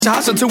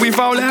House until we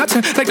fall out,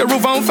 like the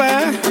roof on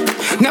fire.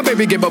 Now,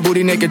 baby, get my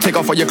booty naked, take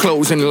off all your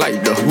clothes and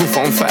light the roof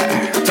on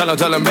fire. Tell her,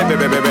 baby,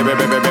 baby, baby,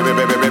 baby, baby,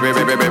 baby, baby,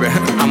 baby, baby, baby,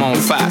 I'm on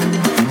fire.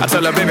 I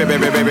tell her, baby,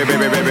 baby, baby, baby,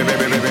 baby, baby, baby,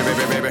 baby,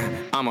 baby,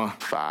 baby, I'm a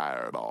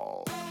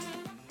fireball.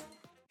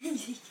 Yeah,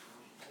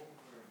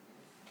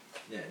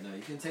 no,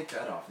 you can take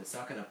that off. It's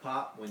not gonna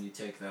pop when you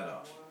take that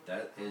off.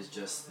 That is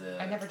just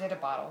the. I never did a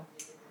bottle.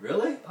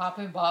 Really?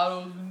 Popping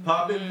bottles.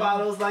 Popping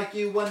bottles like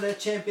you won the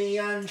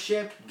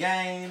championship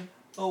game.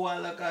 Oh, I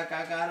look like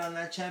I got on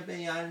that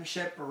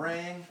championship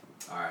ring.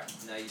 Alright,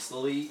 now you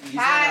slowly ease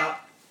that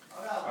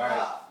out.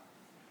 Alright.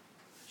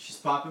 She's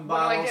popping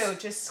bottles. What do I do?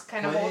 Just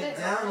kind of hold it?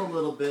 Down a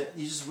little bit.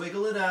 You just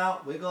wiggle it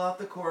out. Wiggle out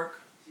the cork.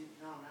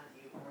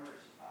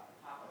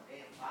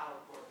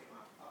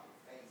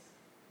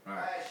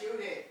 Alright. Shoot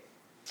it.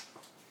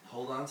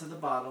 Hold on to the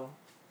bottle.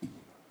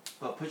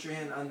 But put your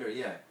hand under,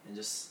 yeah. And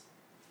just...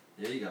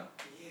 There you go.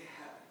 Yeah.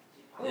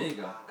 There you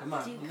go. Come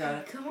on. You got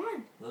it. Come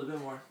on. A little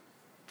bit more.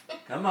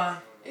 Come on.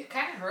 It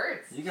kind of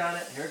hurts. You got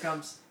it. Here it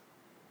comes.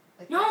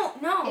 No.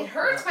 It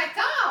hurts my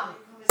thumb.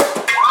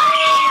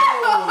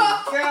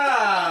 Oh,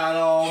 God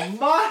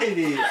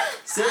almighty.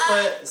 Sip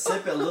it,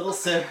 little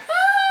sip.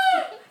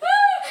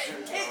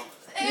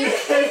 You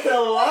hit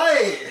the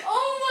light.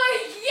 Oh my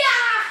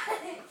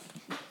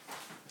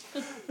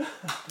God!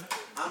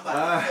 I'm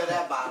about to fill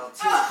that bottle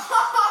too.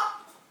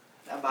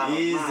 That bottle's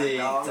Easy, mine,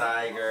 dog.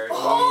 Tiger.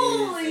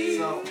 Holy Easy.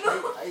 no.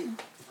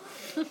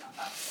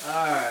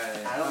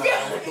 Alright. I don't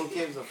know. Who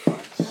gives a fuck?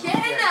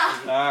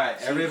 Jenna! Alright,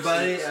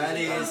 everybody at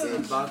ease.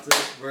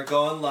 We're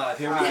going live.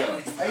 Here we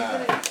go.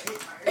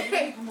 Are you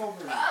gonna come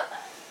over?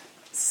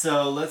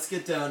 So let's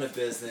get down to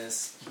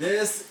business.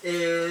 This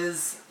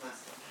is...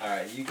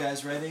 Alright, you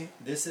guys ready?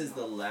 This is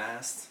the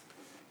last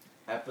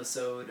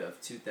episode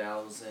of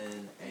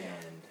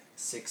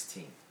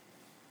 2016.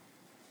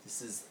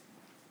 This is...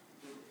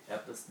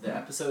 The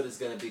episode is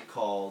going to be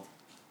called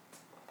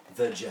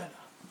The Jenna.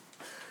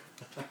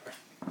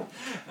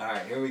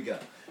 Alright, here we go.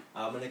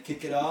 I'm going to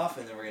kick it off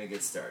and then we're going to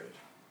get started.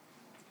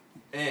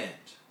 And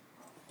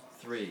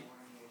 3,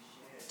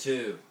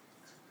 2,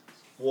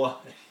 1.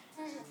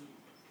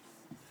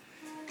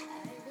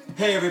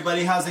 Hey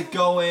everybody, how's it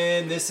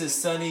going? This is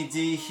Sunny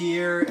D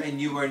here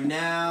and you are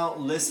now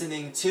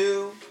listening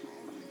to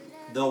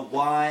the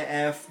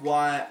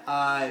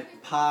YFYI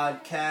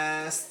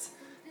podcast.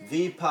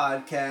 The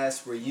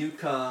podcast where you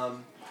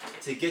come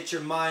to get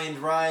your mind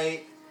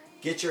right,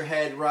 get your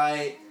head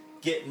right,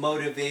 get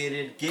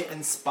motivated, get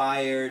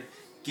inspired,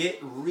 get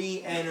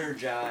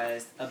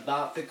re-energized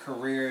about the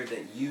career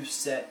that you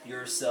set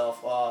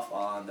yourself off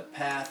on, the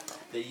path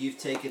that you've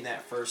taken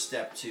that first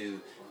step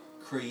to,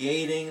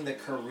 creating the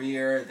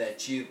career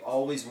that you've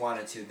always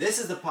wanted to. This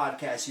is the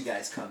podcast you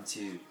guys come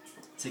to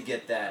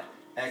get that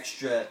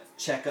extra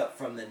checkup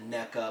from the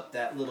neck up,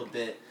 that little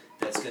bit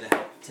that's going to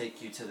help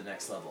take you to the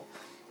next level.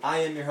 I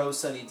am your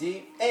host, Sunny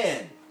D,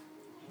 and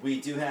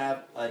we do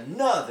have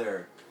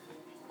another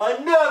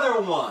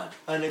one,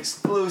 an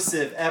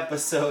exclusive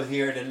episode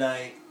here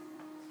tonight.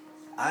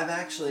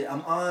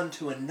 I'm on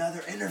to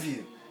another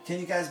interview.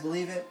 Can you guys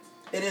believe it?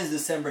 It is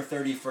December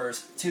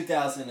 31st,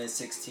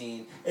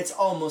 2016. It's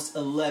almost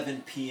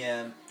 11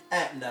 p.m.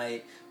 at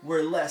night.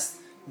 We're less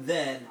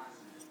than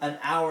an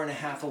hour and a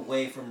half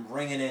away from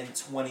ringing in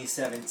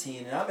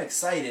 2017, and I'm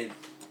excited.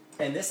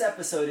 And this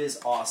episode is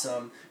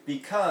awesome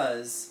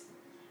because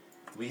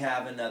we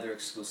have another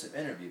exclusive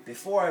interview.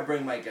 Before I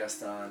bring my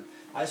guest on,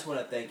 I just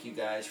want to thank you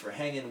guys for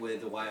hanging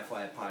with the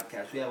YFY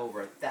podcast. We have over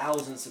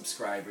 1,000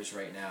 subscribers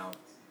right now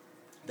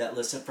that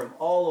listen from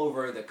all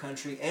over the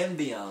country and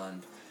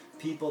beyond.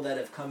 People that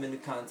have come into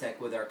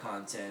contact with our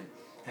content,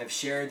 have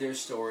shared their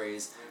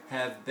stories,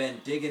 have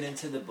been digging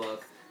into the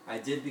book. I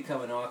did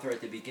become an author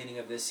at the beginning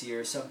of this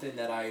year, something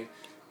that I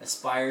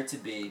aspired to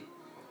be,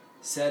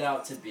 set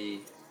out to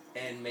be,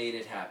 and made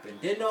it happen.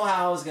 Didn't know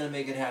how I was going to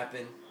make it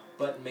happen,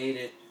 but made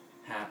it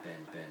happen.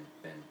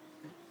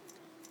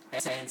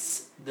 And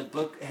since the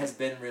book has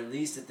been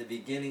released at the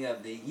beginning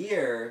of the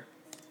year,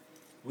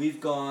 we've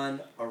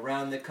gone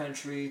around the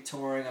country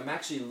touring. I'm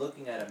actually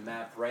looking at a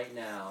map right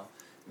now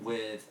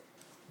with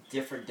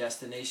different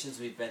destinations.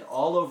 We've been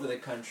all over the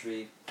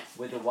country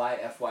with the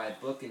YFY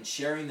book and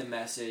sharing the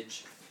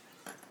message.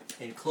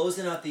 In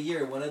closing out the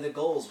year, one of the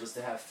goals was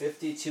to have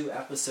 52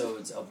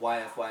 episodes of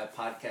YFY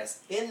podcast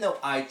in the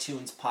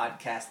iTunes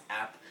podcast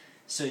app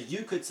so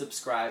you could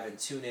subscribe and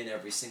tune in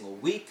every single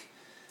week.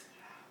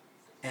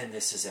 And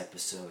this is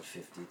episode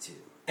 52.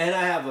 And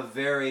I have a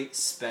very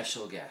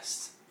special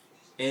guest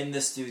in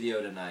the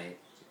studio tonight.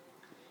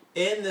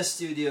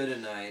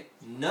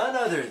 None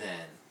other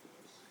than,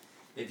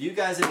 if you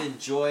guys have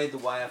enjoyed the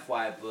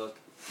YFY book,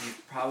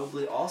 you've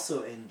probably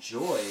also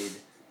enjoyed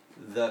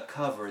the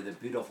cover, the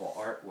beautiful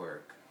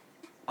artwork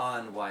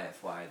on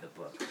YFY, the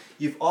book.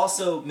 You've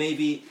also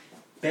maybe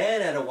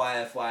been at a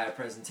YFY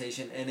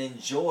presentation and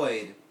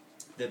enjoyed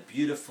the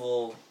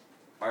beautiful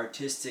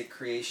artistic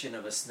creation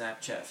of a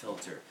Snapchat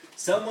filter.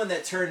 Someone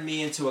that turned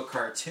me into a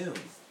cartoon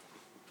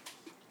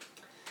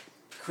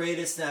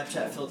created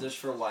Snapchat filters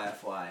for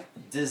YFY,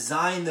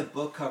 designed the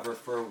book cover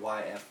for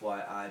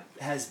YFYI,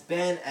 has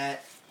been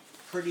at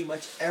pretty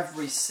much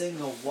every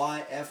single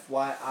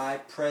YFYI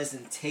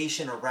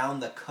presentation around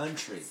the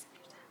country.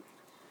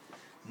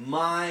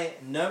 My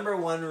number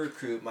one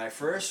recruit, my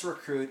first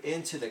recruit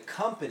into the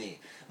company.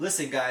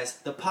 Listen, guys,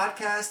 the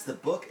podcast, the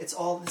book, this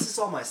is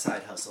all my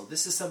side hustle.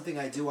 This is something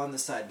I do on the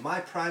side. My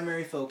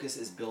primary focus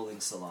is building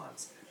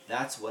salons.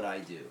 That's what I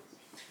do.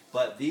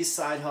 But these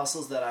side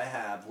hustles that I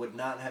have would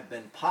not have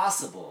been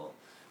possible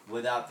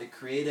without the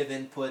creative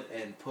input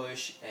and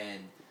push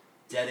and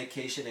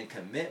dedication and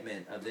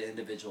commitment of the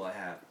individual I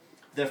have.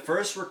 The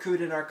first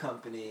recruit in our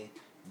company,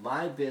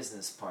 my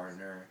business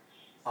partner,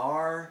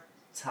 our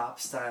top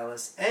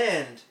stylist,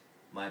 and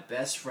my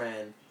best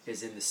friend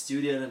is in the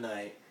studio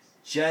tonight,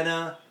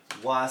 Jenna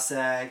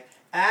Wasag.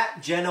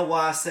 At Jenna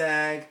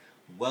Wasag,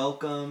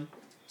 welcome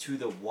to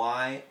the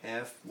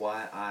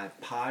YFYI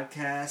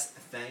podcast.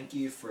 Thank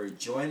you for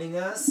joining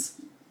us.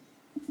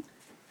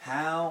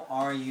 How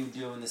are you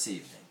doing this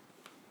evening?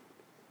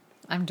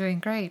 I'm doing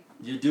great.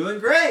 You're doing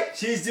great.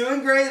 She's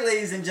doing great,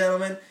 ladies and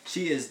gentlemen.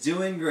 She is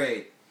doing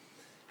great.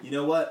 You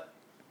know what?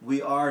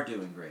 We are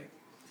doing great.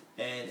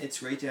 And it's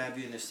great to have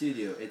you in the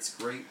studio. It's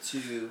great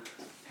to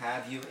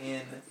have you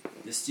in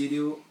the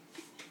studio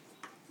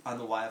on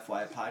the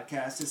YFY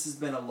podcast. This has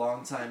been a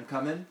long time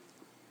coming,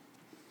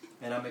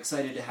 and I'm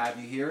excited to have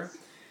you here.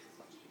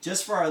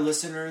 Just for our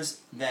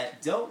listeners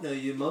that don't know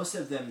you, most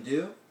of them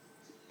do.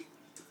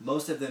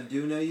 Most of them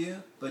do know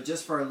you, but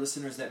just for our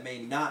listeners that may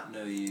not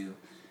know you,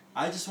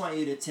 I just want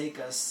you to take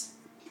us,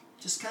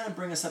 just kind of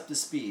bring us up to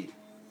speed.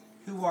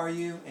 Who are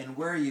you and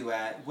where are you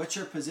at? What's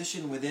your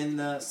position within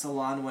the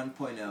Salon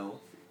 1.0?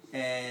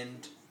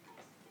 And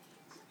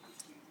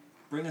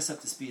bring us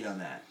up to speed on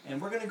that. And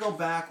we're going to go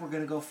back, we're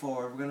going to go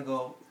forward, we're going to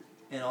go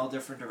in all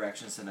different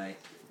directions tonight.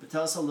 But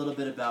tell us a little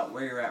bit about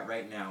where you're at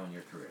right now in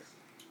your career.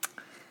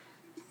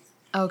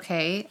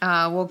 Okay.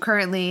 Well,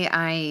 currently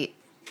I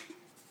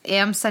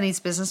am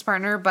Sunny's business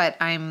partner, but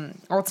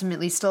I'm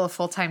ultimately still a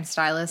full-time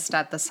stylist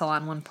at the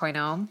Salon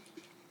 1.0.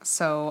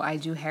 So I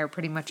do hair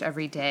pretty much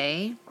every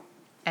day.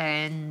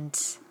 And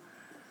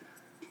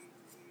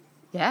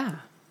yeah,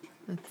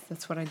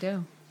 that's what I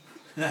do.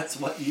 That's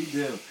what you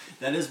do.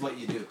 That is what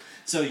you do.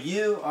 So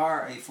you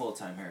are a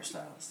full-time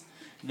hairstylist.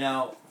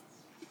 Now,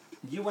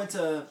 you went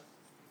to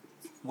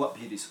what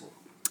beauty school?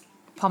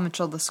 Paul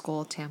Mitchell, the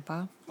school,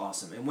 Tampa.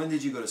 Awesome. And when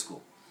did you go to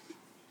school?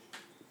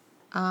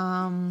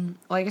 Well,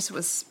 I guess it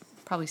was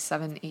probably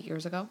 7-8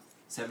 years ago.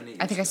 7-8 years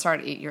I think I ago.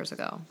 started 8 years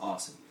ago.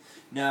 Awesome.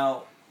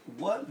 Now,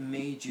 what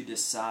made you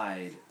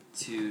decide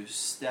to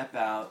step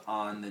out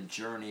on the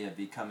journey of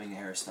becoming a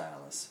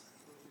hairstylist?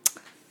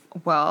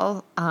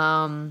 Well,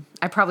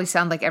 I probably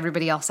sound like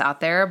everybody else out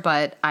there,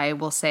 but I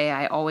will say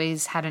I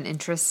always had an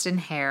interest in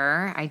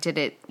hair. I did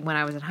it when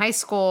I was in high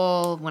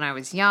school, when I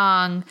was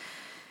young.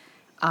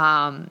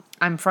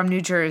 I'm from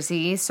New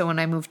Jersey, so when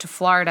I moved to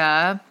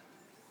Florida,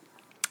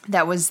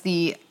 that was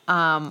the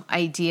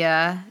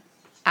idea.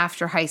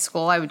 After high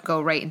school, I would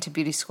go right into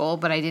beauty school,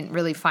 but I didn't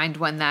really find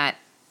one that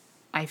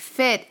I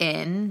fit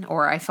in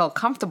or I felt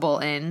comfortable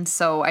in.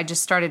 So I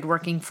just started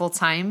working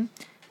full-time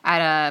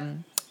at a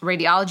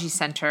radiology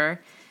center.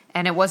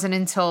 And it wasn't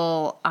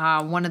until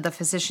one of the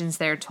physicians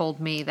there told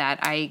me that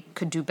I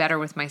could do better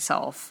with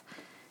myself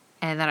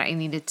and that I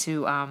needed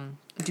to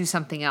do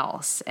something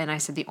else. And I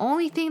said, the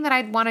only thing that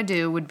I'd want to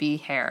do would be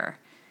hair.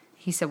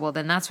 He said, well,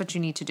 then that's what you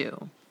need to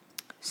do.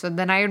 So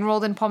then I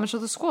enrolled in Paul Mitchell,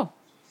 the school.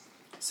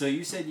 So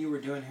you said you were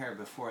doing hair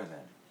before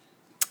then.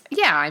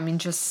 Yeah, I mean,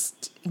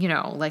 just,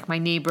 like my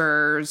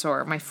neighbors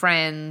or my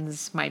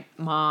friends, my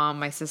mom,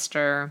 my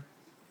sister.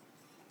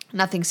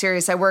 Nothing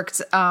serious. I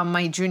worked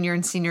my junior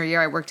and senior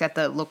year, I worked at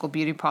the local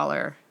beauty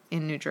parlor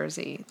in New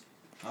Jersey.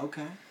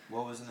 Okay.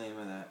 What was the name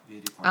of that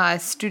beauty parlor?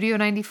 Studio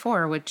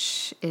 94,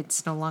 which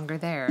it's no longer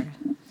there.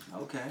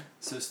 Okay.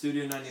 So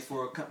Studio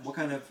 94,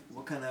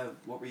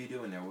 what were you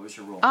doing there? What was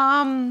your role?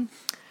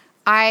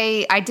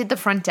 I did the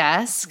front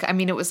desk. I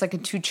mean, it was like a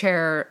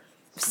 2-chair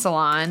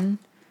salon.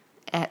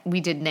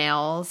 We did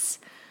nails.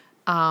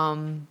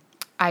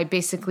 I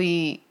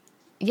basically,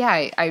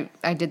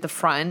 I did the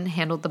front,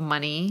 handled the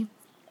money.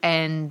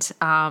 And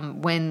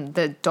when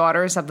the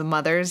daughters of the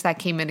mothers that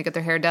came in to get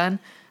their hair done,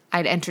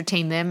 I'd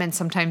entertain them and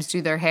sometimes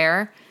do their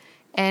hair.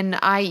 And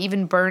I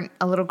even burnt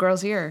a little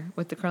girl's ear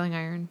with the curling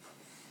iron.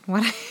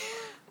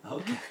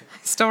 Okay. I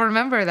still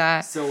remember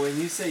that. So when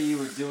you say you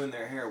were doing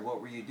their hair,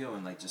 what were you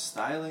doing? Like just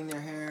styling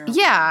their hair?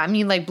 Yeah, I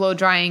mean like blow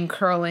drying,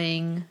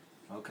 curling.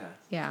 Okay.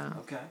 Yeah.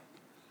 Okay.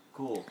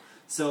 Cool.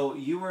 So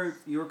you were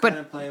kind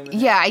of playing with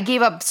I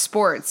gave up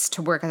sports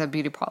to work at a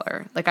beauty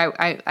parlor. Like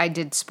I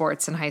did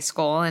sports in high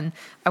school and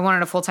I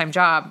wanted a full-time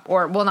job,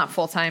 or well, not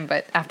full-time,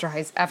 but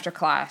after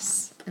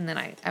class. And then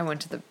I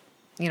went to the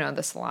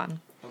the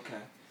salon.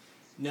 Okay.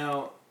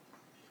 Now,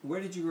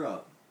 where did you grow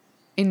up?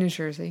 In New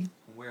Jersey.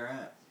 Where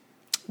at?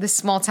 This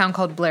small town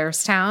called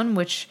Blairstown,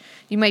 which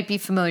you might be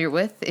familiar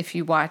with if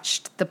you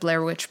watched the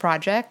Blair Witch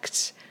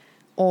Project,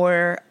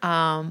 or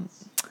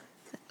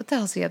what the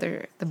hell's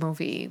the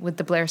movie with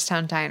the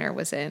Blairstown Diner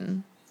was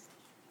in?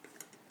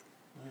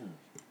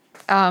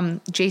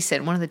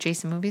 Jason, one of the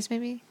Jason movies,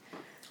 maybe.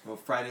 Well,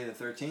 Friday the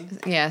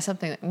 13th? Yeah,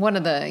 something. One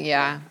of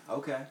the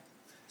Okay.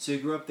 So you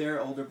grew up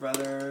there, older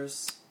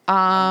brothers?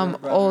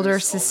 older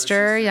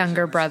sister,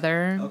 younger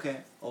brother. Okay,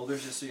 older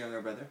sister,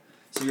 younger brother.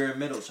 So you're a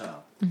middle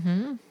child.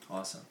 Mm-hmm.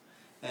 Awesome.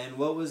 And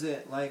what was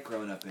it like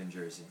growing up in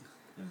Jersey,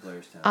 in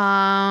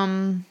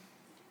Blairstown?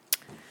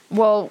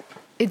 Well,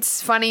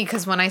 it's funny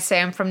because when I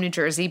say I'm from New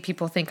Jersey,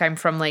 people think I'm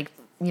from like,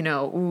 you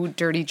know,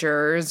 dirty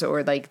Jers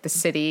or like the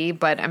city,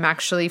 but I'm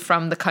actually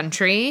from the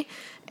country.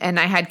 And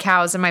I had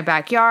cows in my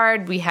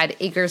backyard. We had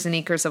acres and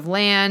acres of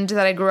land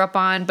that I grew up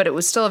on, but it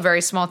was still a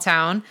very small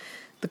town.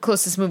 The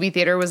closest movie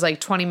theater was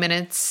like 20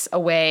 minutes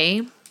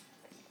away.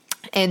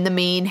 And the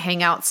main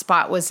hangout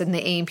spot was in the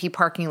A&P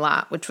parking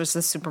lot, which was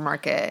the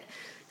supermarket.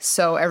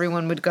 So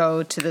everyone would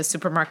go to the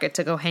supermarket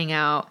to go hang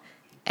out.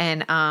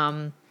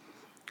 And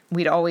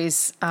we'd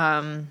always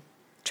try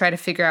to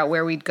figure out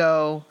where we'd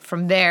go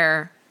from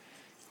there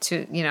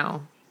to, you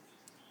know,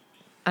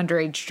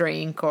 underage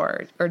drink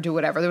or do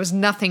whatever. There was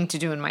nothing to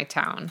do in my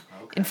town.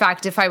 Okay. In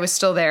fact, if I was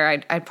still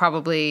there, I'd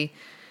probably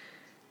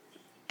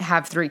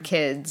have 3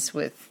 kids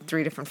with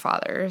 3 different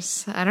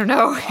fathers. I don't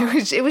know. Wow.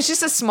 It was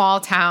just a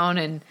small town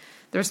and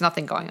there was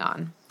nothing going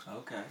on.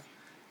 Okay.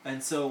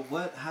 And so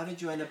how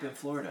did you end up in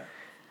Florida?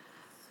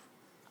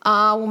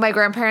 Well, my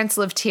grandparents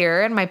lived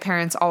here, and my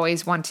parents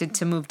always wanted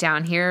to move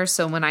down here.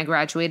 So when I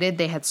graduated,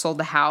 they had sold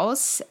the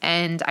house,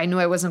 and I knew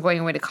I wasn't going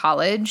away to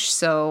college,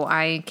 so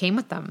I came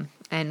with them,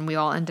 and we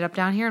all ended up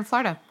down here in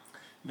Florida.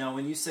 Now,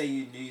 when you say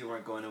you knew you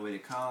weren't going away to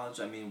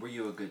college, I mean, were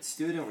you a good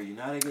student? Were you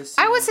not a good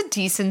student? I was a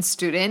decent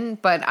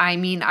student, but I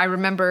mean, I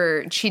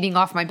remember cheating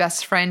off my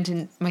best friend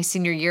in my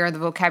senior year of the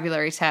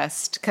vocabulary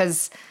test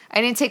because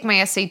I didn't take my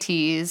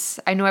SATs.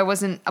 I knew I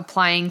wasn't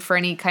applying for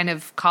any kind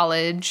of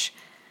college.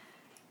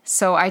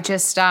 So I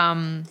just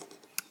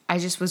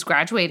was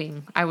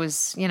graduating. I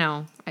was, you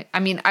know,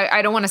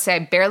 I don't want to say I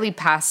barely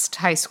passed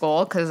high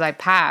school because I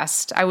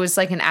passed. I was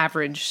like an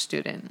average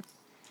student.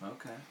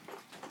 Okay.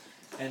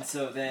 And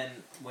so then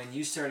when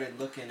you started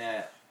looking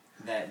at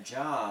that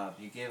job,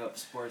 you gave up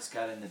sports,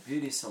 got in the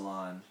beauty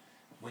salon.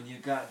 When you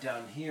got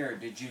down here,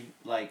 did you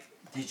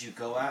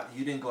go out?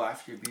 You didn't go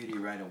after your beauty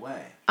right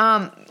away.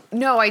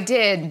 No, I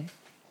did.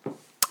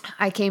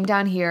 I came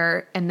down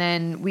here, and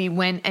then we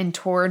went and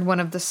toured one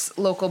of the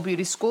local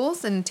beauty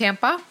schools in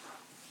Tampa.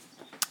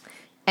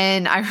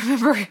 And I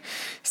remember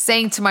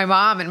saying to my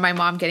mom, and my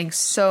mom getting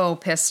so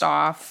pissed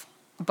off.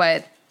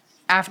 But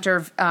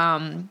after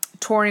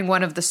touring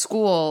one of the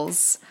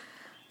schools,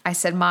 I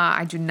said, Ma,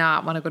 I do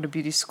not want to go to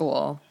beauty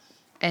school.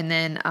 And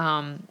then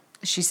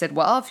she said,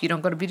 well, if you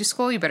don't go to beauty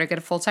school, you better get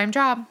a full-time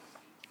job.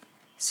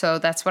 So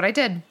that's what I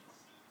did.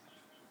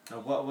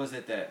 What was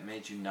it that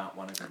made you not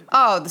want to go to beauty school?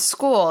 Oh, the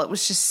school. It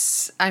was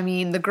just, I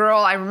mean, the girl,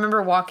 I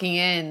remember walking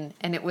in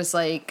and it was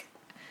like,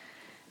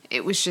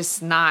 it was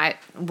just not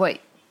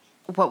what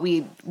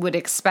we would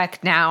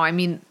expect now. I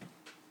mean,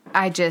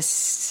 I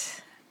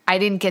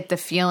didn't get the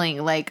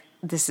feeling like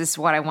this is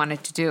what I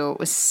wanted to do. It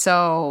was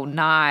so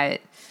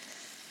not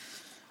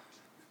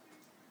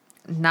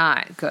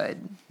good.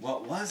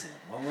 What was it?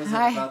 What was it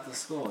about the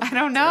school? I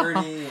don't know.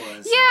 Dirty?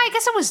 I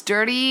guess it was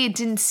dirty. It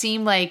didn't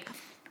seem like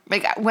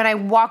when I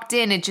walked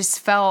in, it just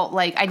felt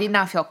like I did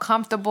not feel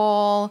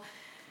comfortable.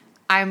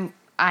 I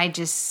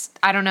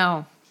don't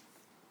know.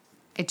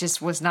 It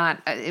just was not,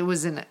 I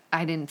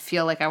didn't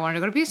feel like I wanted to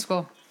go to beauty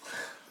school.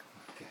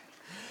 Okay.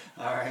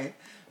 All right.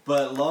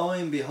 But lo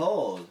and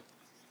behold,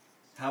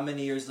 how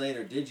many years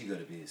later did you go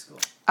to beauty school?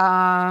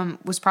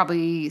 Was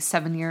probably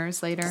 7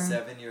 years later.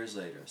 7 years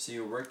later. So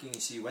you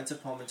went to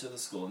Palmito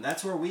school, and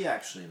that's where we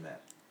actually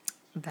met.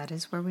 That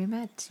is where we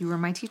met. You were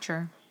my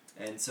teacher.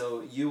 And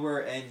so you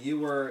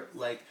were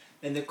like,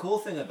 and the cool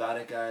thing about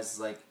it,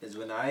 guys,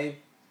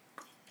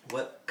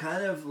 what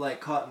kind of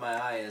like caught my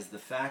eye is the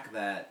fact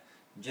that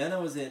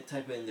Jenna was the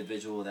type of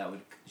individual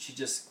she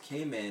just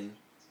came in,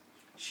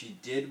 she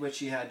did what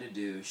she had to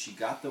do, she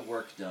got the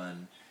work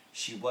done,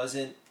 she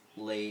wasn't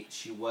late,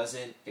 she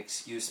wasn't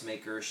excuse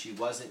maker, she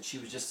was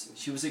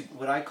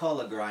what I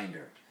call a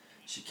grinder.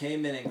 She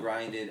came in and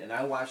grinded, and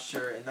I watched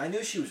her, and I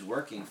knew she was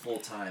working full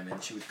time,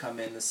 and she would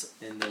come in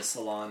the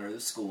salon or the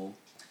school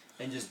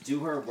and just do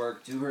her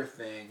work, do her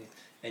thing,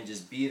 and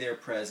just be there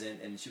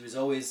present. And she was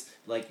always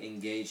like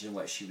engaged in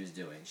what she was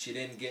doing. She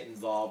didn't get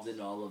involved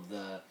in all of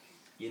the,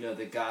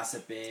 the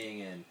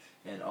gossiping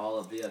and all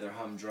of the other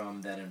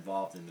humdrum that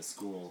involved in the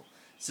school.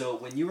 So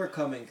when you were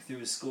coming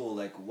through school,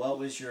 like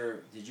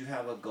did you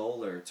have a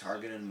goal or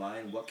target in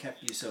mind? What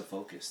kept you so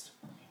focused?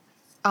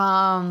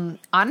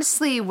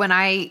 Honestly, when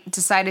I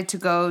decided to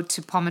go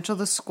to Paul Mitchell,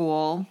 the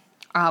school,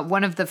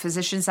 one of the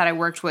physicians that I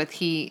worked with,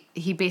 he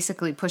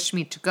basically pushed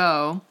me to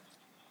go.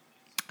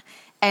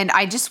 And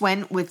I just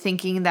went with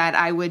thinking that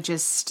I would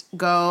just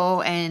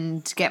go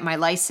and get my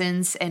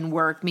license and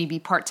work maybe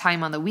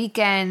part-time on the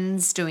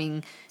weekends,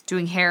 doing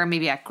hair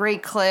maybe at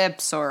Great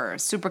Clips or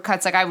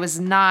Supercuts. Like I was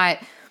not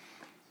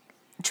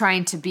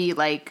trying to be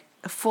like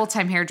a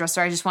full-time hairdresser.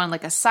 I just wanted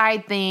like a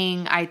side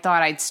thing. I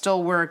thought I'd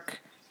still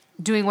work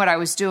doing what I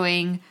was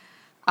doing.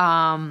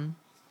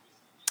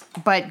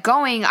 but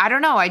going, I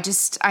don't know.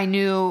 I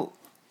knew,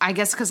 I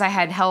guess because I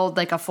had held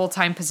like a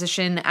full-time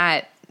position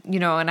at,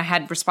 and I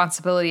had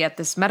responsibility at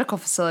this medical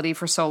facility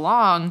for so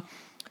long.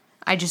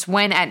 I just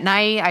went at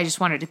night. I just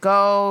wanted to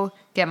go,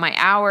 get my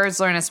hours,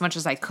 learn as much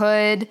as I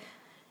could,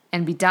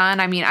 and be done.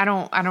 I mean, I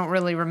don't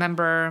really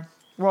remember.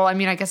 Well, I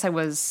mean, I guess I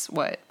was,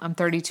 I'm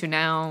 32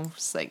 now.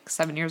 It's like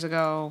 7 years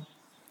ago,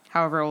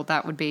 however old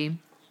that would be.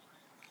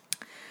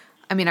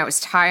 I mean, I was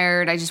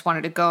tired. I just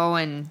wanted to go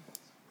and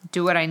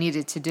do what I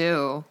needed to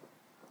do.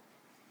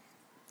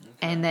 Okay.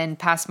 And then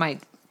pass my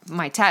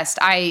test.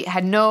 I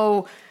had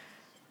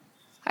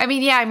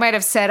I might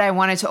have said I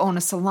wanted to own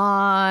a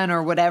salon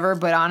or whatever,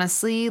 but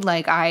honestly,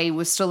 like I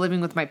was still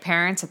living with my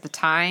parents at the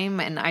time.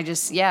 And I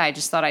just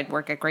thought I'd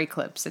work at Great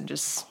Clips and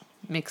just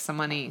make some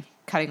money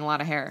cutting a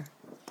lot of hair.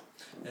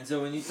 And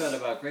so when you thought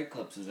about Great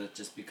Clips, is that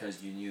just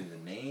because you knew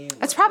the name?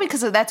 That's probably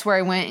because that's where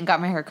I went and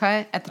got my hair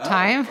cut at the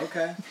time.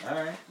 Okay,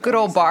 all right. Good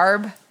old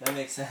Barb. That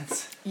makes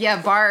sense.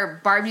 Yeah,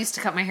 Barb used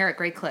to cut my hair at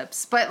Great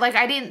Clips. But like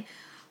I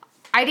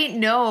didn't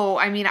know.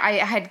 I mean, I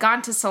had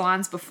gone to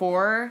salons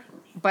before,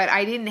 but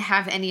I didn't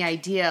have any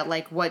idea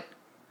like what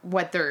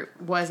there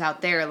was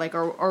out there, like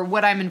or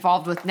what I'm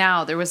involved with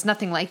now. There was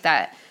nothing like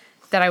that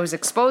I was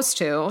exposed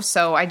to.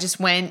 So I just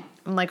went.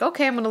 I'm like,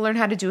 okay, I'm going to learn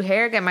how to do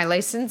hair, get my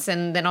license,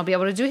 and then I'll be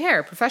able to do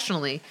hair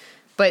professionally.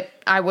 But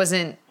I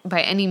wasn't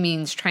by any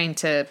means trying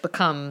to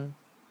become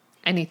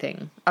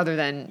anything other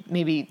than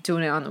maybe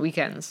doing it on the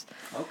weekends.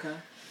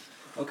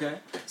 Okay.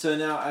 So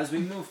now as we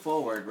move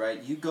forward, right,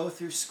 you go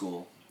through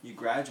school, you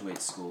graduate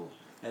school,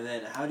 and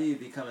then how do you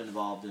become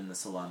involved in the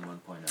Salon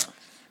 1.0?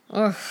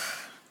 Oh,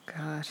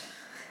 God.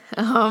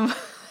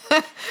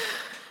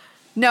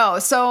 No,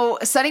 so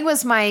Sunny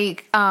was my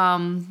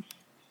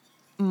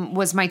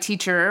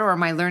teacher or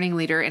my learning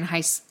leader in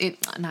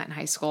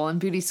in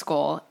beauty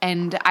school.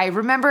 And I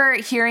remember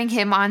hearing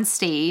him on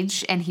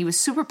stage, and he was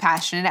super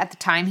passionate. At the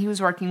time, he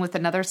was working with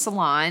another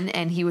salon,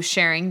 and he was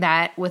sharing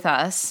that with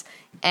us.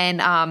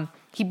 And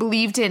he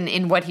believed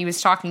in what he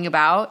was talking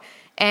about.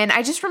 And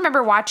I just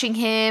remember watching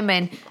him,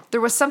 and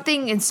there was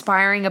something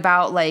inspiring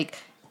about like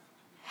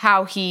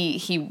how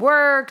he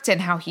worked and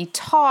how he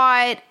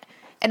taught.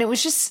 And it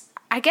was just,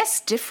 I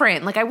guess,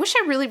 different. Like, I wish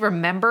I really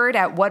remembered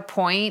at what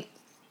point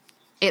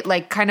it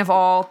like kind of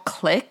all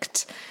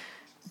clicked.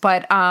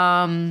 But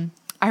I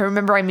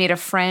remember I made a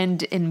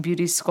friend in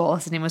beauty school.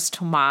 His name was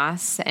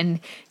Tomas, and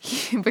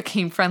he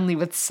became friendly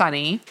with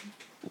Sunny.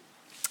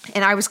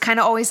 And I was kind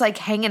of always like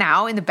hanging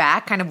out in the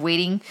back, kind of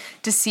waiting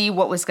to see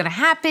what was going to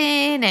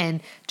happen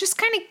and just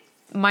kind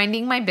of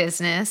minding my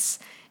business.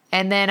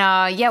 And then,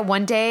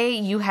 one day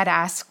you had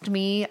asked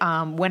me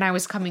when I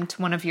was coming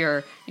to one of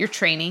your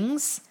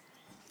trainings.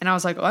 And I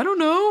was like, I don't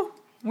know.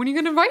 When are you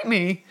going to invite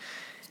me?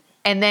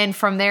 And then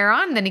from there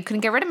on, then he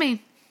couldn't get rid of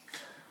me.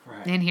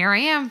 Right. And here I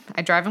am.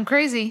 I drive him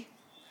crazy.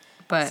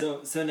 But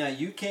so now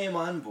you came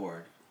on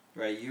board,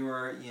 right? You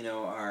were,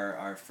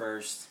 our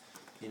first,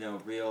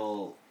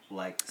 real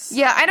like.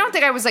 Yeah, I don't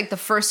think I was like the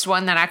first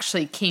one that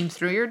actually came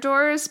through your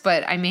doors,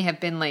 but I may have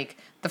been like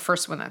the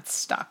first one that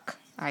stuck,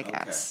 I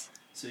guess.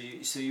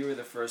 Okay. So you were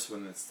the first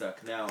one that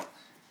stuck. Now,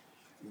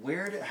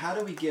 how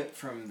do we get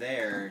from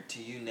there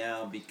to you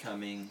now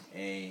becoming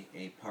a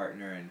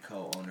partner and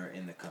co-owner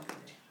in the company?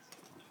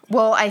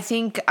 Well, I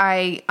think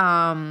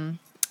I'm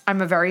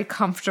a very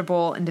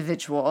comfortable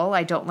individual.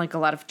 I don't like a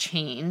lot of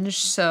change.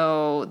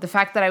 So the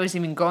fact that I was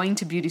even going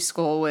to beauty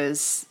school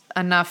was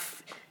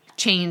enough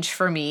change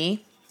for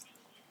me.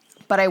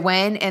 But I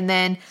went, and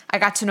then I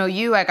got to know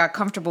you. I got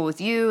comfortable with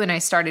you, and I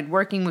started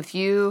working with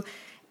you.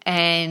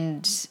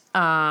 And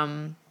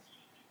I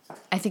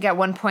think at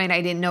one point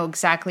I didn't know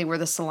exactly where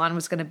the salon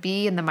was going to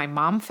be. And then my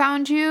mom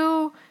found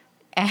you.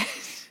 And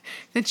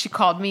then she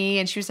called me,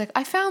 and she was like,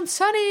 I found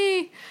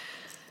Sunny.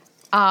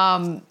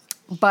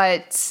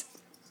 But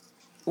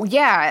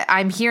yeah,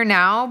 I'm here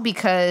now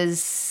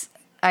because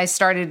I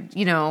started,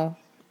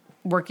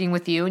 working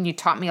with you, and you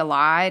taught me a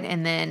lot.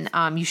 And then,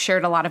 you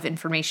shared a lot of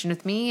information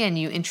with me, and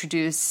you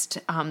introduced,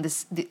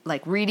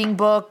 like reading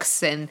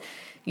books and,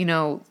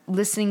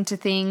 listening to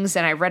things.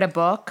 And I read a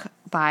book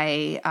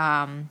by,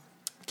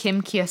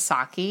 Kim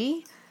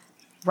Kiyosaki,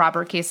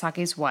 Robert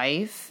Kiyosaki's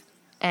wife.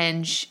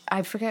 And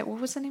I forget,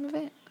 what was the name of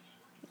it?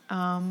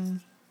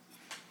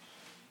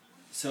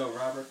 So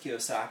Robert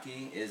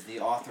Kiyosaki is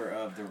the author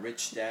of The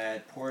Rich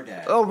Dad, Poor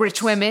Dad. Oh,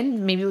 Rich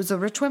Women. Maybe it was The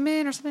Rich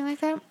Women or something like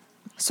that.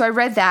 So I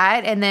read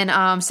that, and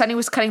then Sunny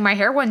was cutting my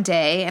hair one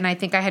day, and I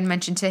think I had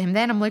mentioned to him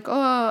then, I'm like,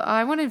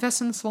 I want to invest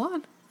in the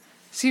salon.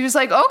 So he was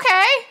like,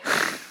 okay.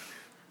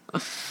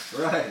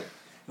 Right.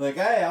 Like,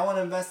 hey, I want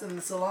to invest in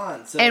the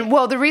salon. So. And,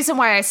 well, the reason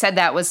why I said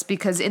that was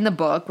because in the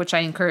book, which I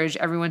encourage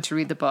everyone to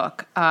read the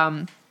book,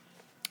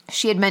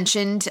 she had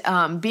mentioned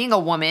being a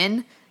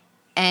woman,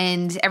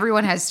 and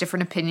everyone has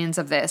different opinions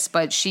of this,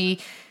 but she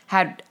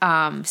had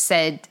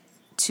said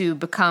to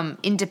become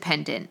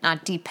independent,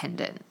 not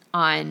dependent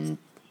on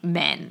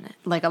men.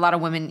 Like a lot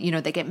of women,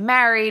 they get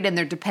married and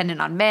they're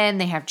dependent on men,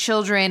 they have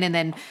children, and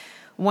then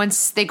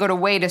once they go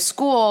away to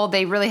school,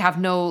 they really have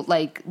no,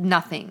 like,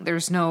 nothing.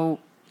 There's no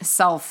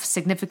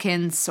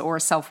self-significance or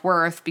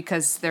self-worth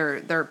because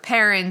they're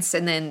parents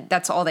and then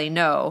that's all they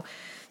know.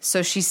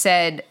 So she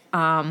said,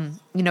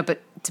 but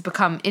to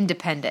become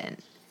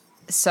independent.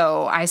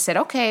 So I said,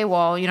 okay,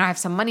 well, I have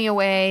some money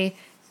away.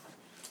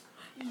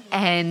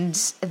 And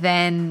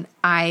then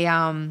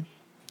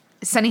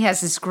Sonny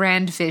has this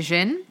grand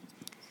vision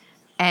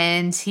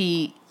and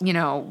he,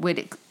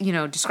 would,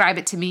 describe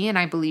it to me and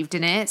I believed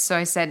in it. So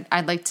I said,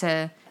 I'd like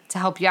to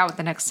help you out with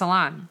the next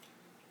salon.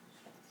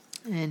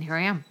 And here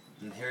I am.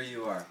 And here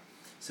you are.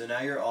 So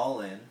now you're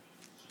all in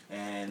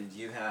and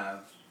you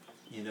have,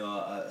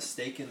 a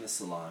stake in the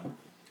salon.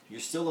 You're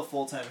still a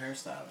full-time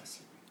hairstylist.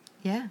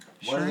 Yeah,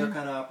 What sure. other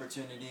kind of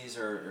opportunities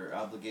or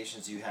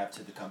obligations do you have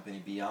to the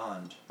company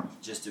beyond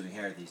just doing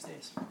hair these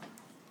days?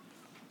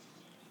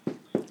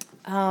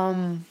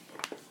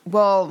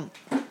 Well,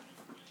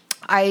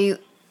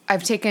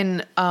 I've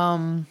taken,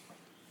 I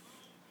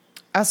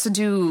also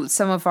do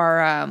some of our,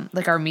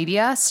 our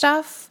media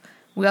stuff.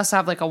 We also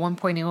have like a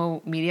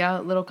 1.0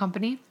 media little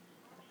company.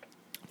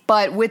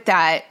 But with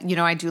that,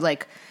 I do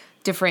like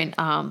different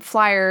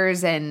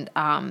flyers and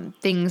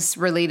things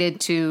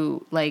related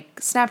to like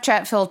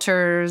Snapchat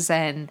filters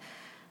and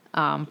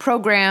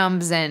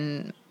programs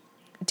and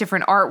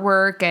different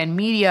artwork and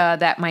media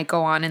that might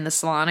go on in the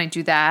salon. I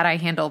do that. I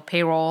handle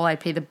payroll. I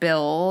pay the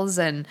bills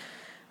and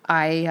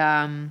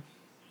I,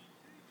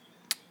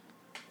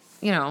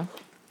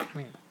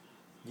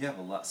 You have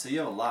a lot. So you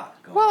have a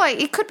lot going on. well,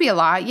 it could be a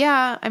lot.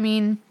 Yeah. I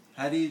mean,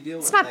 How do you deal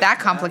with it's not that that?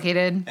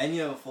 complicated. And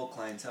you have a full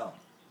clientele.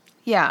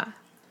 Yeah.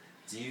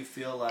 Do you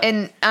feel like...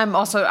 And I'm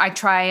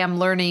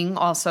learning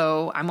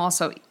also. I'm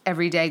also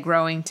every day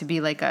growing to be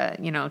like a,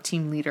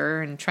 team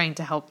leader and trying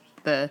to help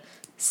the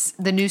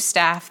new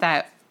staff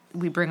that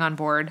we bring on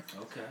board.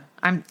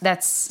 Okay.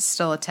 That's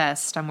still a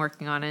test. I'm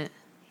working on it.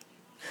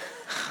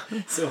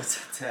 So it's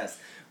a test.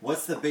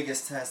 What's the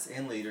biggest test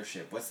in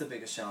leadership? What's the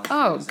biggest challenge?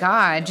 Oh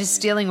God,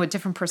 just dealing with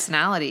different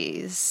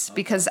personalities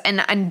because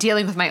and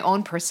dealing with my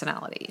own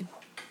personality.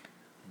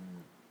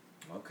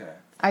 Okay.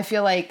 I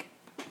feel like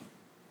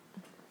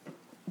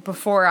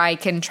before I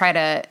can try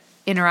to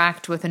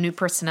interact with a new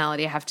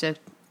personality, I have to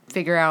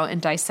figure out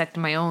and dissect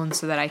my own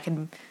so that I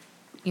can,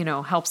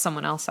 help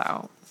someone else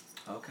out.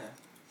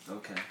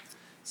 Okay.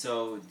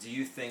 So do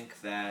you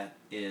think that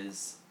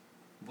is...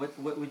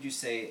 What would you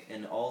say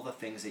in all the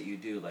things that you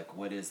do, like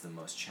what is the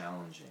most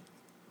challenging?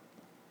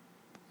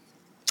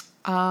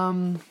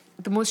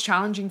 The most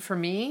challenging for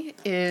me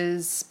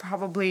is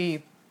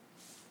probably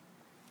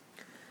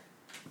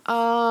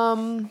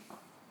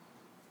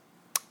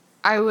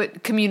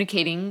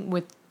communicating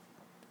with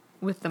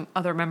the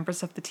other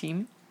members of the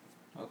team.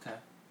 Okay.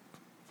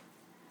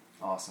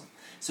 Awesome.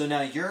 So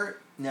now you're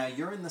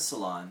in the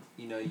salon.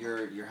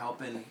 You're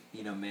helping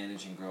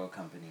manage and grow a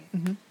company.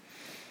 Mm-hmm.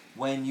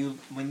 When you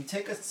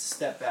take a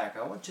step back,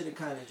 I want you to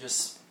kind of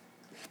just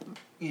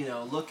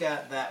look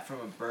at that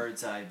from a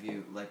bird's eye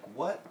view. Like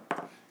what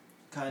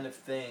kind of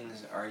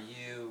things are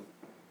you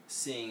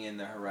seeing in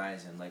the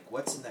horizon? Like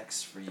what's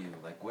next for you?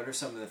 Like what are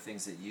some of the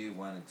things that you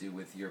want to do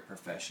with your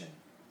profession?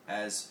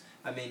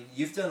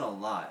 You've done a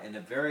lot in a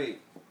very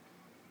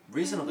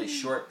reasonably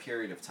short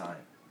period of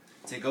time.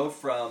 To go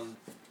from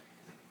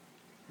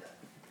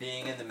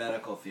being in the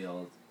medical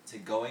field to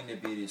going to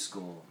beauty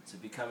school, to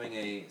becoming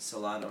a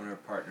salon owner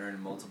partner in a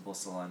multiple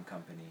salon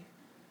company,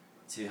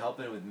 to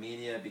helping with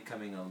media,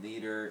 becoming a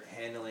leader,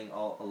 handling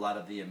a lot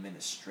of the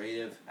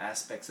administrative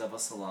aspects of a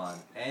salon,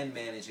 and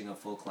managing a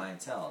full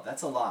clientele.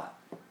 That's a lot.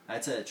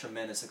 That's a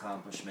tremendous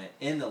accomplishment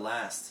in the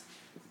last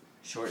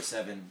short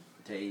 7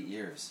 to 8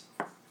 years.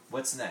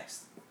 What's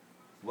next?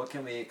 What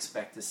can we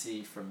expect to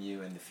see from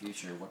you in the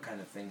future? What kind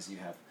of things you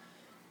have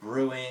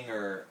brewing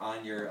or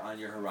on your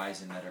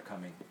horizon that are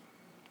coming?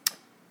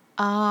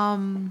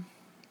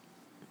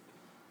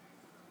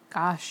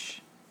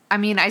 Gosh.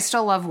 I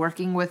still love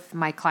working with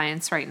my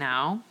clients right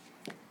now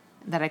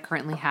that I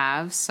currently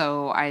have,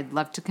 so I'd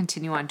love to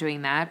continue on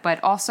doing that.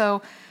 But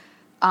also,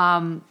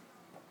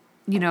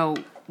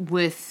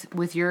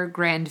 with your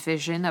grand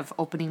vision of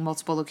opening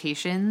multiple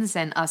locations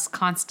and us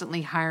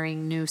constantly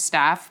hiring new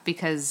staff,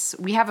 because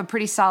we have a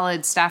pretty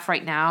solid staff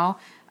right now,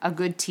 a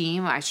good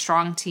team, a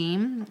strong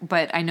team,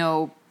 but I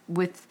know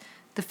with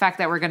the fact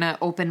that we're going to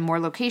open more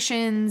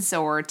locations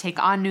or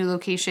take on new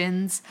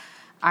locations,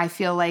 I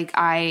feel like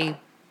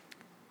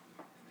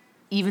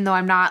even though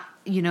I'm not,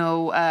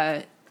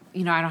 I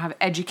don't have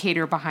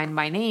educator behind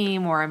my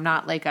name, or I'm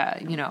not like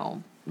a,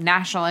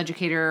 national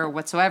educator or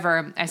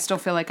whatsoever, I still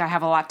feel like I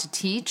have a lot to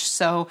teach.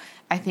 So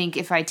I think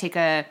if I take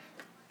a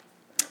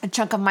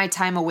chunk of my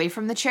time away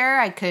from the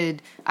chair, I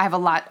have a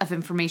lot of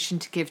information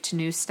to give to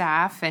new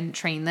staff and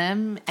train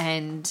them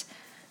and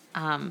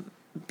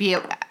be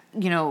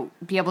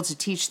able to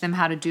teach them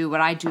how to do what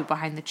I do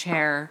behind the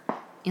chair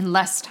in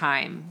less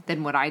time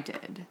than what I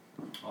did.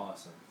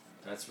 Awesome.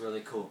 That's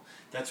really cool.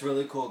 That's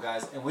really cool,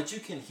 guys. And what you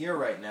can hear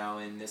right now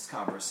in this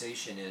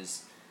conversation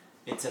is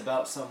it's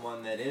about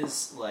someone that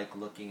is like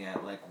looking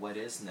at like what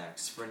is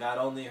next for not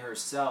only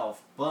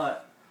herself,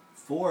 but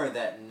for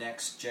that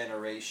next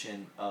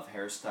generation of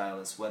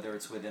hairstylists, whether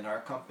it's within our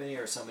company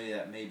or somebody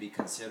that may be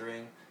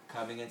considering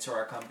coming into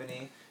our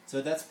company.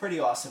 So that's pretty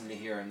awesome to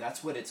hear, and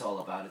that's what it's all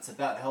about. It's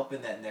about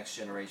helping that next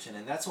generation,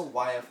 and that's what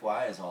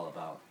YFY is all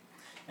about.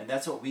 And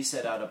that's what we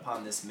set out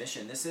upon this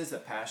mission. This is a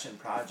passion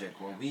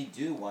project where we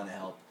do want to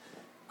help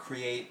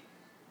create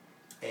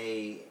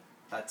a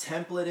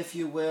template, if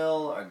you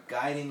will, a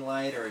guiding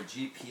light or a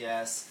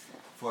GPS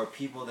for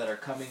people that are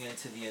coming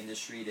into the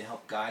industry to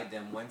help guide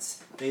them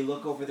once they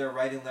look over their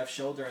right and left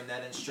shoulder and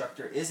that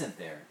instructor isn't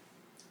there.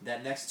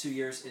 That next 2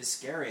 years is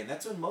scary, and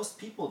that's when most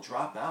people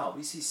drop out.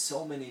 We see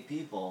so many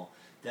people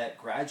that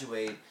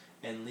graduate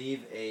and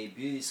leave a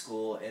beauty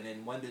school, and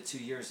in 1 to 2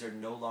 years they're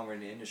no longer in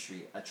the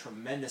industry. A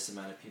tremendous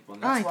amount of people.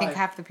 And that's I think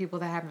half the people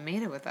that haven't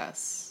made it with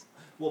us,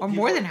 well, or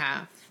people, more than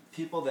half.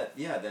 People that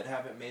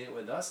haven't made it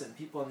with us, and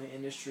people in the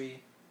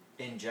industry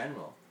in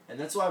general. And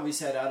that's why we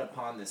set out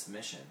upon this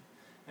mission.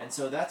 And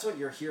so that's what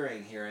you're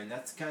hearing here, and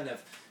that's kind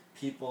of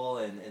people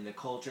and the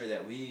culture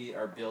that we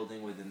are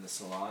building within the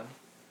salon.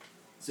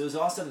 So it was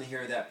awesome to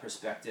hear that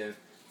perspective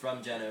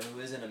from Jenna, who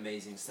is an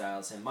amazing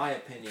stylist. In my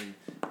opinion,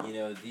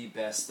 the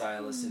best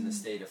stylist in the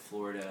state of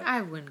Florida.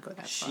 I wouldn't go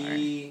that far.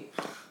 She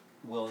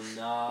will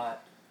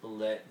not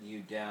let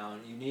you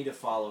down. You need to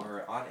follow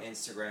her on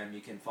Instagram.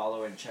 You can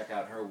follow and check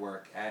out her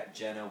work at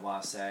Jenna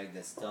Wasag.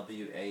 That's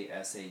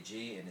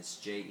WASAG, and it's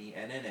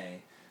JENNA.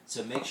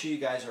 So make sure you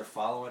guys are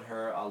following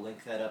her. I'll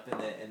link that up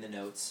in the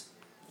notes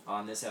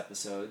on this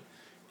episode.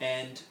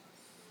 And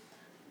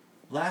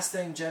last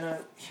thing,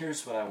 Jenna,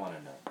 here's what I want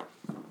to know.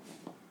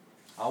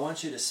 I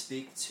want you to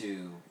speak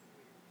to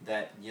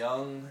that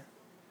young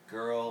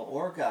girl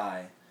or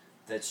guy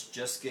that's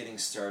just getting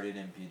started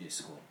in beauty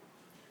school.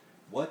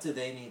 What do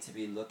they need to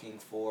be looking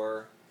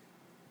for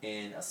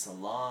in a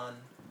salon,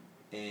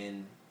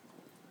 in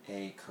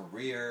a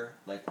career?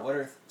 Like, what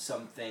are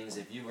some things,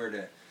 if you were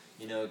to,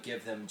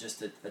 give them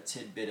just a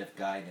tidbit of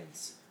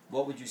guidance,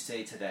 what would you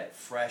say to that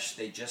fresh,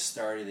 they just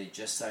started, they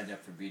just signed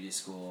up for beauty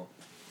school,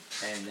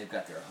 and they've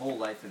got their whole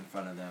life in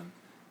front of them?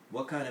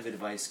 What kind of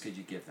advice could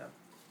you give them?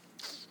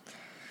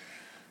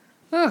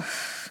 Oh,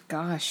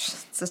 gosh,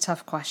 it's a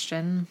tough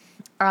question.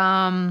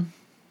 I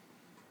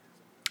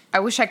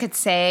wish I could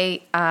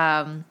say,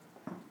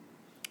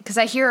 because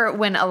I hear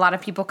when a lot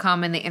of people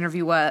come and they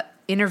interview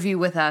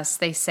with us,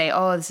 they say,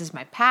 oh, this is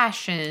my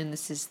passion,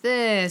 this is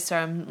this, or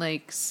I'm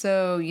like,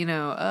 so,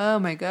 oh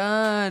my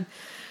God.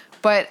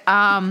 But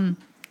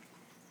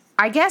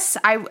I guess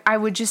I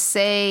would just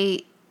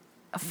say,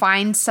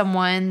 find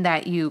someone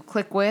that you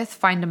click with,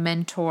 find a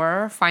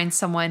mentor, find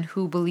someone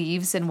who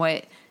believes in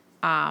what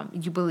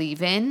you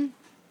believe in,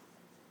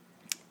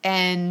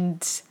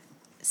 and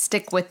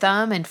stick with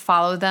them and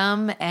follow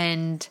them,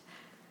 and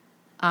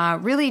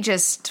really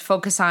just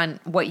focus on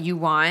what you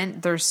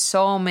want. There's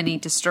so many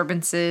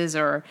disturbances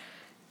or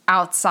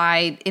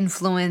outside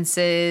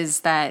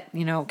influences that,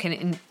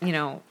 can,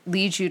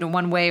 lead you to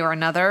one way or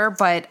another.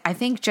 But I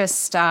think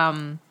just,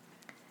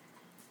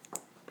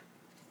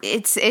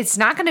 it's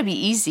not going to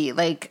be easy.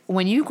 Like,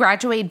 when you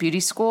graduate beauty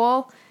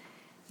school,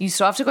 you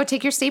still have to go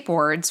take your state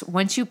boards.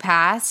 Once you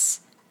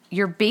pass,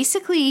 you're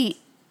basically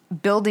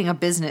building a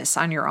business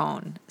on your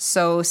own.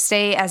 So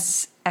stay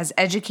as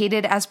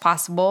educated as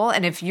possible.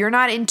 And if you're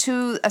not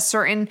into a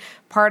certain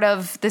part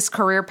of this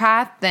career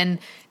path, then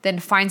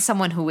find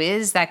someone who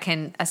is, that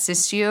can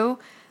assist you.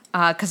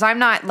 Because I'm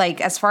not,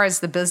 like, as far as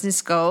the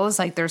business goes,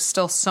 like, there's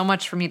still so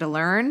much for me to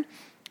learn.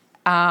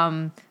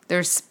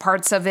 There's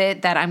parts of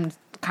it that I'm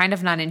kind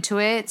of not into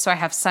it. So I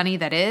have Sunny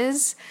that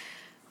is.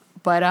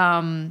 But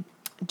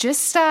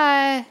just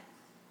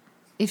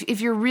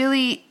if you're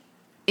really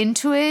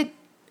into it,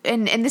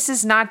 and this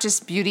is not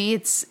just beauty,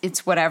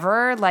 it's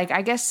whatever. Like,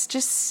 I guess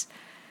just,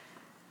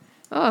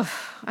 I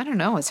don't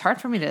know. It's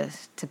hard for me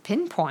to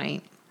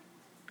pinpoint,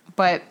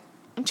 but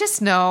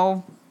just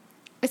know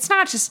it's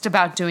not just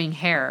about doing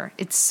hair.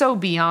 It's so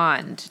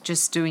beyond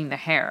just doing the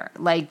hair.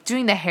 Like,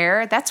 doing the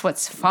hair, that's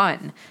what's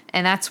fun,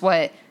 and that's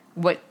what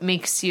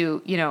makes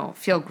you,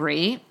 feel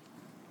great.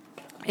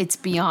 It's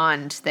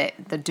beyond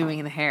the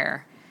doing the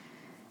hair.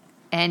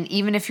 And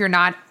even if you're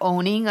not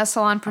owning a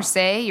salon per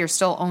se, you're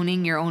still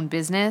owning your own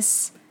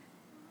business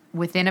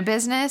within a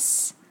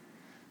business.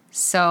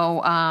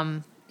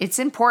 So it's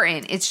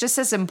important. It's just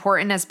as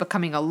important as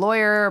becoming a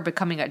lawyer,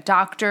 becoming a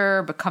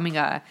doctor, becoming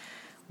a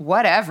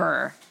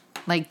whatever.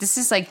 Like, this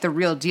is like the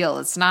real deal.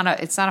 It's not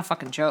a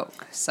fucking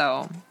joke.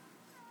 So,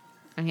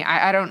 I mean,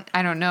 I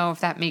don't know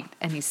if that made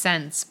any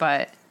sense,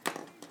 but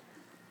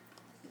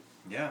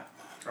yeah,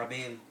 I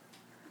mean,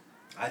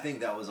 I think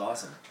that was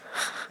awesome.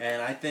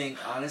 And I think,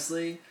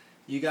 honestly,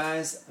 you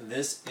guys,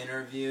 this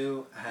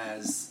interview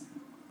has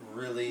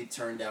really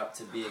turned out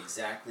to be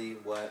exactly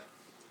what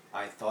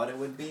I thought it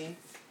would be,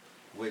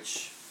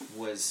 which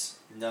was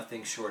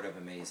nothing short of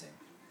amazing.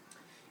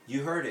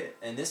 You heard it.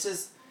 And this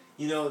is,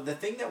 the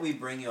thing that we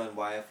bring you on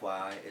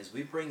YFY is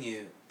we bring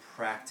you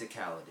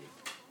practicality.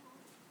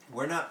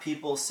 We're not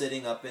people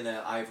sitting up in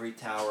an ivory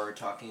tower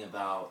talking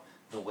about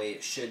the way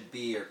it should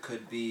be or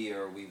could be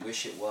or we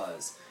wish it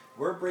was.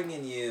 We're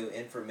bringing you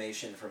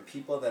information from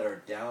people that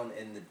are down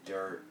in the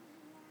dirt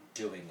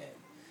doing it.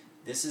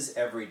 This is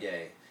every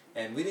day.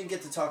 And we didn't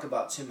get to talk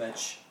about too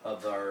much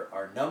of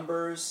our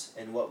numbers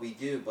and what we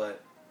do,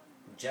 but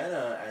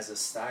Jenna, as a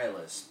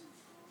stylist,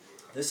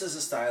 this is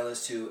a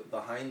stylist who,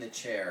 behind the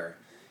chair,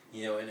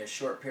 in a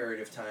short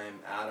period of time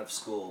out of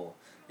school,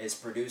 is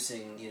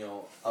producing,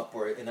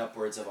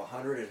 upwards of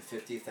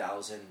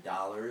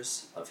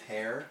 $150,000 of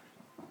hair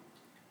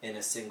in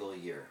a single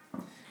year.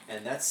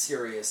 And that's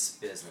serious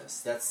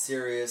business. That's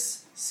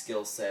serious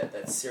skill set.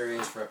 That's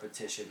serious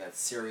repetition. That's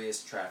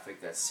serious traffic.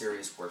 That's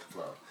serious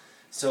workflow.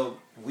 So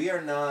we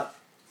are not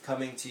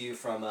coming to you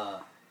from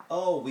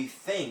we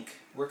think.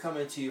 We're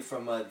coming to you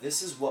from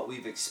this is what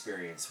we've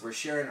experienced. We're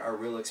sharing our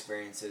real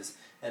experiences,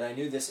 and I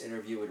knew this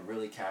interview would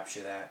really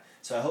capture that.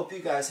 So I hope you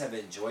guys have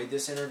enjoyed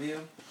this interview.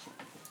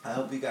 I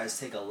hope you guys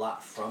take a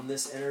lot from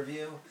this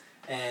interview,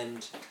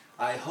 and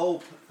I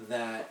hope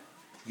that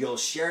you'll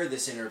share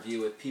this interview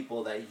with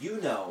people that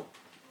you know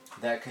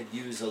that could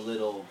use a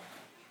little,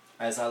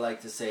 as I like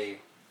to say,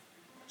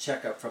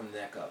 checkup from the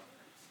neck up.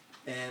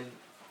 And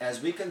as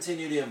we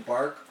continue to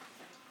embark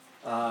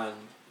on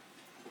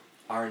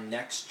our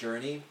next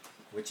journey,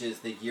 which is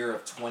the year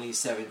of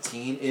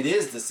 2017, it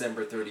is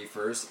December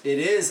 31st. It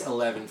is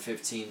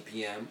 11:15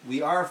 p.m.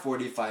 We are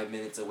 45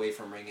 minutes away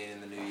from ringing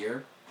in the new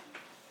year.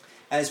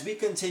 As we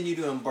continue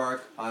to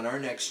embark on our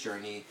next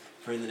journey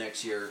for the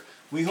next year,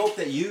 we hope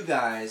that you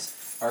guys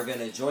are going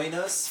to join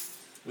us.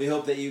 We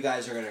hope that you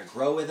guys are going to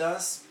grow with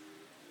us.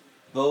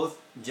 Both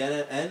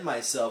Jenna and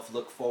myself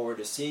look forward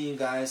to seeing you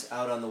guys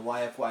out on the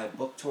YFY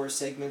book tour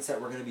segments that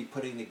we're going to be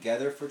putting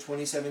together for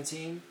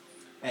 2017.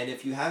 And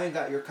if you haven't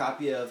got your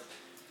copy of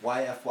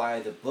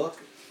YFY the book,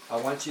 I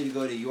want you to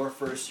go to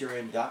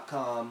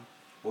yourfirstyearin.com,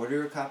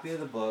 order a copy of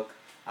the book.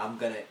 I'm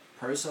going to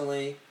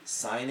personally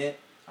sign it.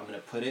 I'm going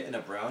to put it in a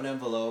brown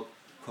envelope,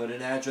 put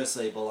an address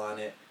label on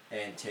it,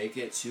 and take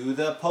it to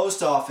the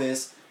post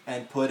office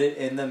and put it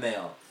in the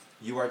mail.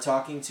 You are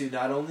talking to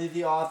not only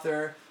the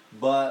author,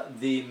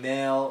 but the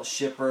mail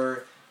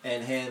shipper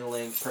and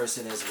handling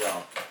person as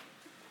well.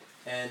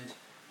 And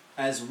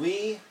as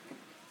we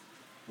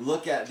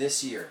look at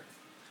this year,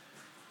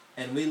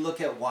 and we look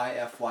at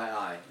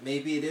YFYI,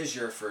 maybe it is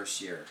your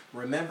first year.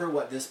 Remember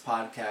what this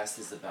podcast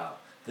is about.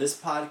 This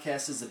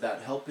podcast is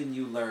about helping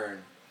you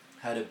learn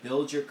how to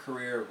build your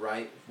career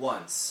right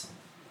once,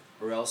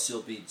 or else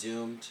you'll be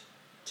doomed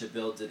to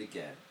build it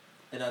again.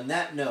 And on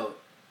that note,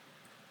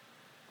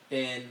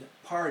 in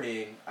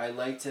parting, I'd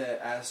like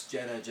to ask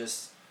Jenna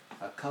just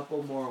a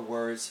couple more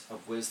words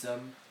of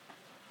wisdom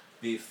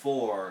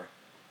before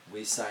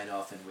we sign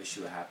off and wish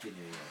you a Happy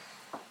New Year.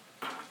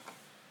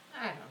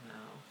 I don't know.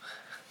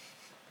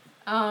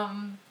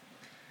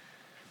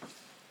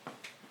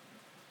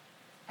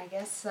 I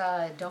guess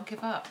don't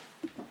give up.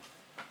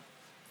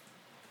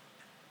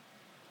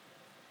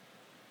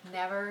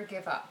 Never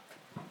give up.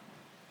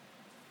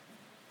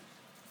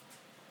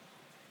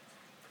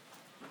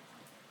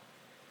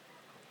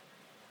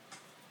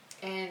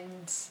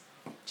 And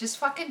just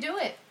fucking do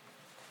it.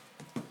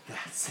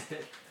 That's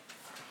it.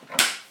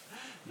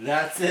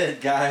 That's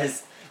it,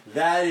 guys.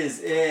 That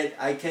is it.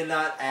 I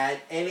cannot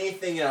add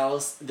anything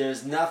else.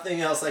 There's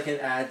nothing else I can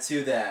add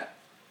to that.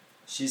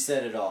 She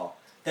said it all.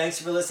 Thanks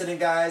for listening,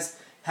 guys.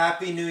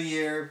 Happy New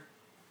Year.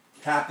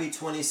 Happy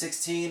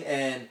 2016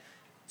 and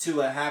to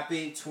a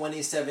happy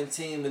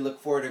 2017. We look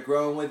forward to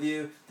growing with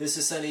you. This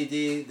is Sunny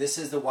D. This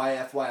is the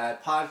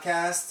YFYI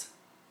podcast.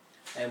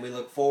 And we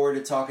look forward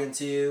to talking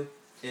to you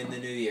in the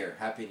new year.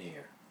 Happy New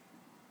Year.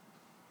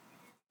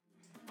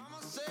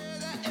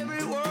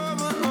 Every word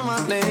but know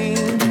my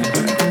name.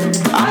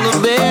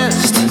 I'm the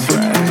best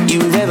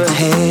you've ever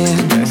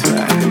had.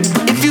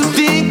 If you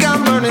think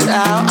I'm burning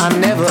out, I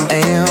never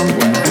am.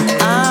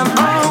 I'm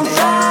on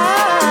fire.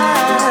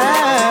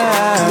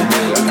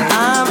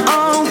 I'm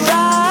on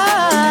fire.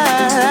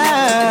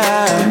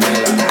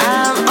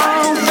 I'm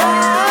on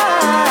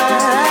fire.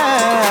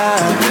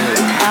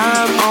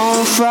 I'm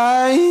on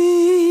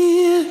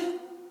fire.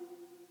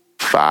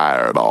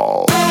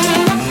 Fireball.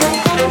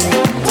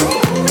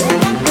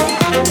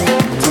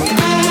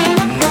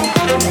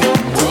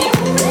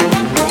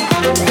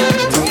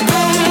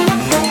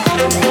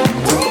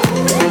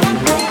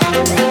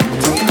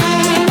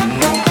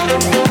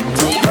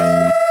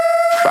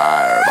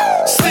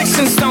 Sticks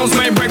and stones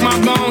may break my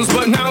bones,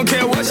 but I don't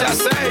care what y'all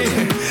say.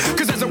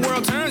 Cause as the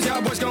world turns,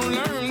 y'all boys gonna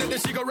learn that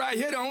this shit go right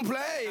here don't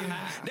play.